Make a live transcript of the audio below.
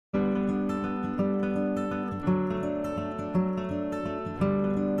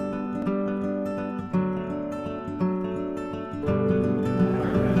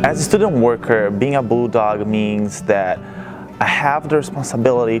As a student worker, being a Bulldog means that I have the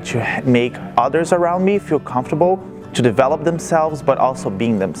responsibility to make others around me feel comfortable, to develop themselves, but also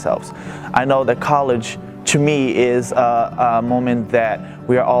being themselves. I know that college, to me, is a moment that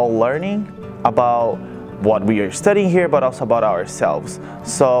we are all learning about what we are studying here, but also about ourselves.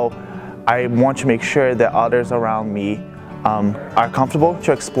 So I want to make sure that others around me are comfortable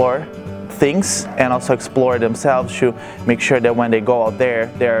to explore things and also explore themselves, to make sure that when they go out there,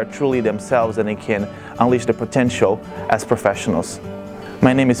 they are truly themselves and they can unleash their potential as professionals.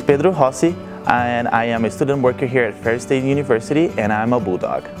 My name is Pedro Rossi, and I am a student worker here at Ferris State University, and I'm a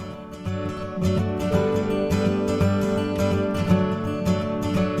Bulldog.